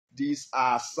these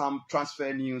are some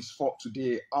transfer news for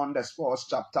today on the sports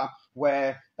chapter,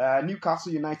 where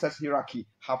Newcastle United's hierarchy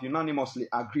have unanimously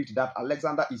agreed that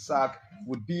Alexander Isak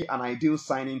would be an ideal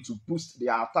signing to boost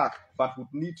their attack, but would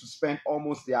need to spend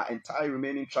almost their entire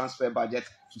remaining transfer budget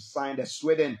to sign the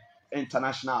Sweden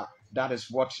international. That is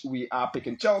what we are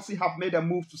picking. Chelsea have made a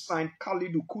move to sign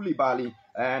Kalidou Koulibaly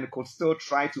and could still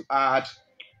try to add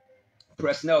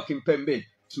Presnel Kimpembe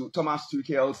to Thomas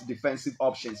Tuchel's defensive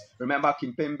options. Remember,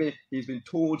 Kimpembe, he's been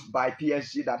told by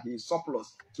PSG that he is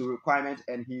surplus to requirement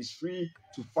and he's free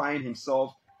to find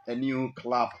himself a new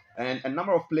club. And a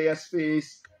number of players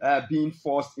face being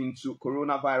forced into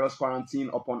coronavirus quarantine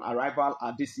upon arrival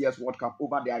at this year's World Cup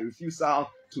over their refusal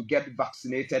to get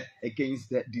vaccinated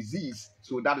against the disease.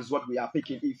 So that is what we are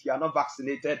picking. If you are not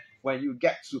vaccinated, when you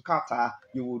get to Qatar,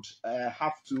 you would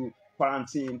have to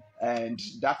quarantine, and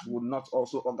that would not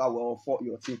also augur well for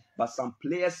your team. But some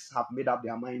players have made up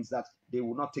their minds that they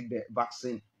will not take the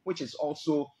vaccine, which is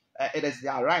also, it is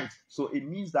their right. So it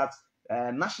means that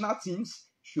national teams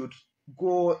should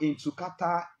go into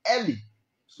Qatar early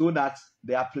so that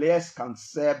their players can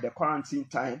serve the quarantine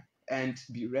time and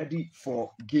be ready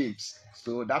for games.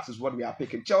 So that is what we are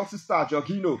picking. Chelsea star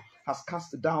Jorginho has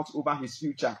cast doubt over his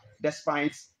future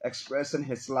despite expressing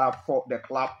his love for the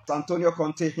club. Antonio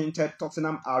Conte hinted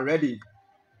Tottenham are ready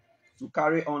to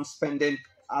carry on spending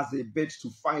as they bid to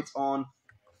fight on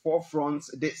four fronts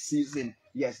this season.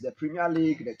 Yes, the Premier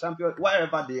League, the Champions,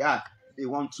 wherever they are, they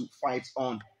want to fight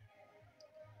on.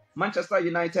 Manchester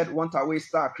United want-away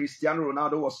star Cristiano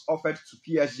Ronaldo was offered to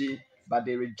PSG, but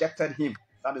they rejected him.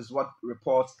 That is what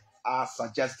reports are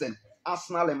suggesting.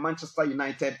 Arsenal and Manchester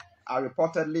United are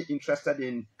reportedly interested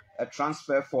in a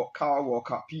transfer for Kyle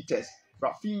Walker-Peters.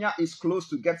 Rafinha is close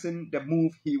to getting the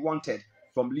move he wanted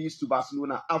from Leeds to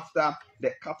Barcelona after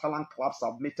the Catalan club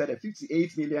submitted a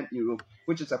 58 million euro,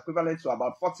 which is equivalent to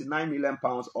about 49 million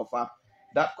pounds offer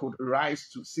that could rise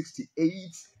to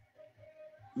 68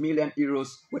 million euros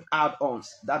with add-ons.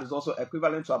 That is also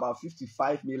equivalent to about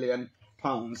 55 million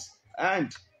pounds.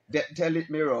 And the Daily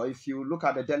Mirror, if you look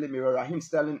at the Daily Mirror, Raheem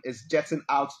Sterling is jetting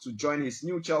out to join his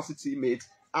new Chelsea teammate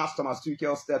as Thomas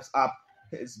Tuchel steps up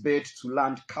his bid to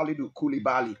land Kalidou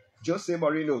Koulibaly. Jose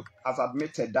Mourinho has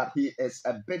admitted that he is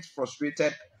a bit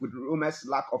frustrated with rumors'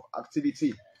 lack of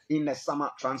activity in the summer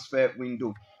transfer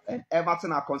window, and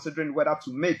Everton are considering whether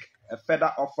to make a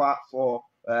further offer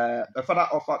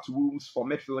to Wolves for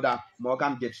midfielder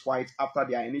Morgan Gibbs-White after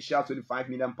their initial £25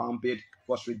 million bid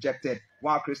was rejected,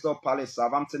 while Crystal Palace,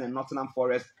 Southampton and Nottingham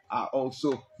Forest are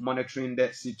also monitoring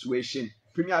the situation.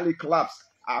 Premier League clubs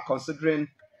are considering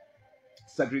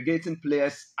segregating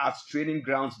players at training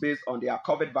grounds based on their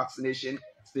COVID vaccination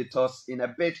status in a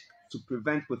bid to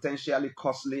prevent potentially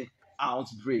costly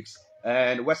outbreaks.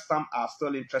 And West Ham are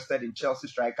still interested in Chelsea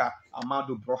striker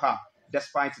Amadou Broha,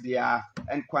 despite their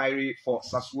inquiry for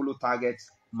Sassuolo target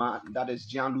man, that is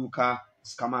Gianluca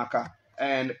Scamacca.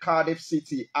 And Cardiff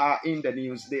City are in the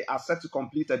news. They are set to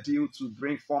complete a deal to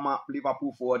bring former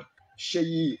Liverpool forward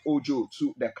Sheyi Ojo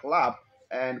to the club.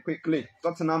 And quickly,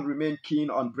 Tottenham remain keen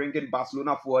on bringing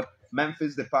Barcelona forward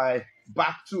Memphis Depay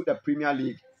back to the Premier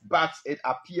League, but it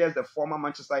appears the former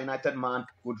Manchester United man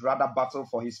would rather battle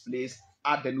for his place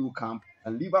at the Nou Camp.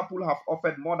 And Liverpool have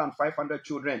offered more than 500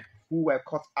 children who were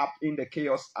caught up in the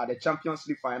chaos at the Champions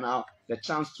League final the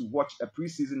chance to watch a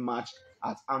pre-season match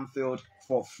at Anfield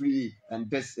for free, and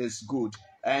this is good.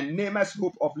 And Neymar's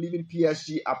hope of leaving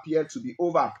PSG appeared to be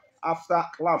over after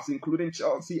clubs including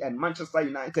Chelsea and Manchester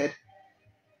United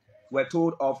were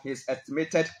told of his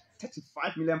estimated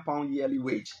 £35 million yearly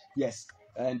wage. Yes,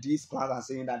 and these clubs are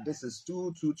saying that this is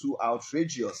too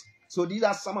outrageous. So these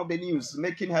are some of the news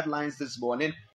making headlines this morning.